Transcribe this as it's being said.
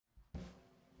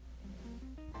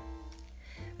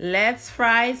Let's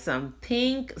fry some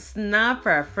pink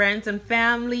snapper. Friends and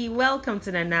family, welcome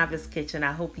to the Nana's Kitchen.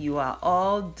 I hope you are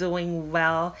all doing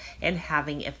well and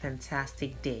having a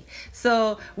fantastic day.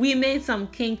 So we made some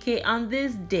kenkey on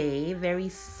this day, very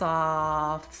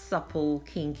soft, supple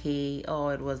kenkey. Oh,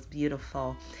 it was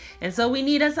beautiful. And so we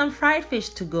needed some fried fish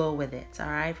to go with it. All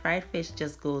right, fried fish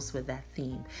just goes with that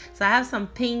theme. So I have some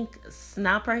pink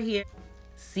snapper here,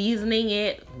 seasoning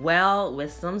it well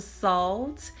with some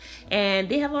salt, and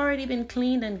they have already been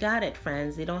cleaned and gutted,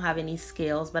 friends. They don't have any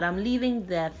scales, but I'm leaving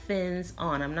the fins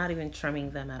on. I'm not even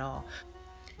trimming them at all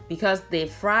because they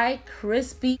fry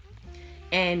crispy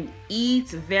and eat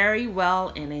very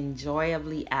well and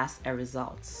enjoyably as a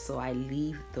result. So I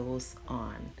leave those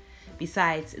on.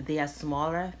 Besides, they are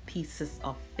smaller pieces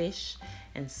of fish,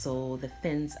 and so the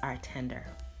fins are tender.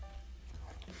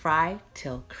 Fry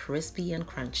till crispy and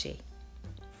crunchy.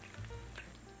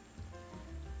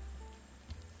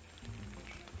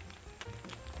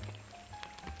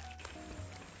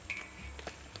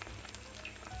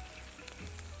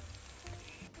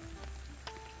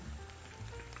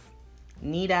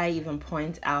 Need I even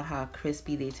point out how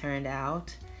crispy they turned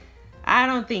out? I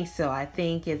don't think so. I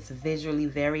think it's visually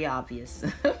very obvious.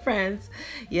 Friends,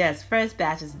 yes, first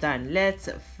batch is done. Let's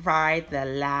fry the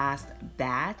last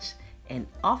batch, and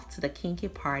off to the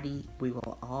kenkey party we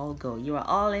will all go. You are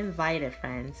all invited,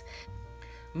 friends.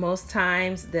 Most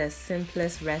times the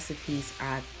simplest recipes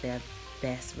are the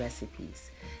best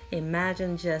recipes.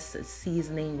 Imagine just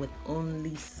seasoning with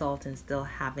only salt and still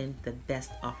having the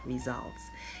best of results.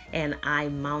 And I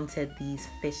mounted these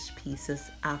fish pieces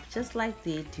up just like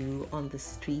they do on the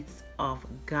streets of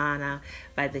Ghana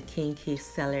by the kenkey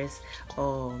sellers.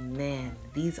 Oh man,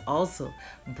 these also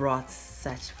brought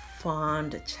such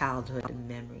fond childhood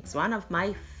memories. One of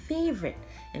my favorite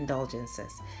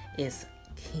indulgences is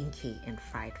kenkey and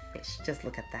fried fish. Just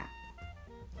look at that.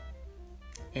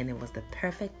 And it was the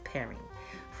perfect pairing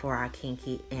for our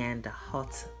kenkey and the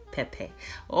hot pepper.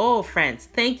 Oh, friends,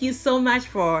 thank you so much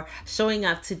for showing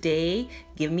up today.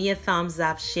 Give me a thumbs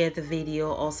up, share the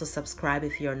video, also subscribe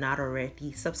if you're not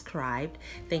already subscribed.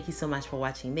 Thank you so much for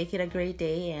watching. Make it a great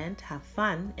day and have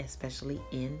fun, especially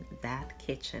in that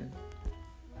kitchen.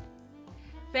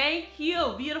 Thank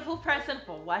you, beautiful person,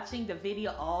 for watching the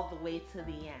video all the way to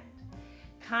the end.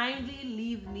 Kindly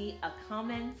leave me a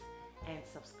comment and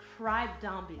subscribe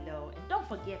down below, and don't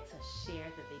forget to share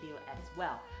the video as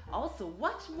well. Also,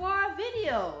 watch more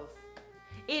videos.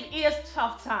 It is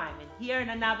chop time, and here in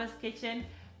Nana's Kitchen,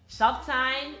 chop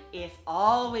time is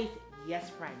always yes,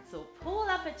 friends. So pull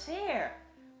up a chair.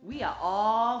 We are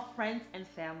all friends and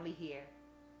family here.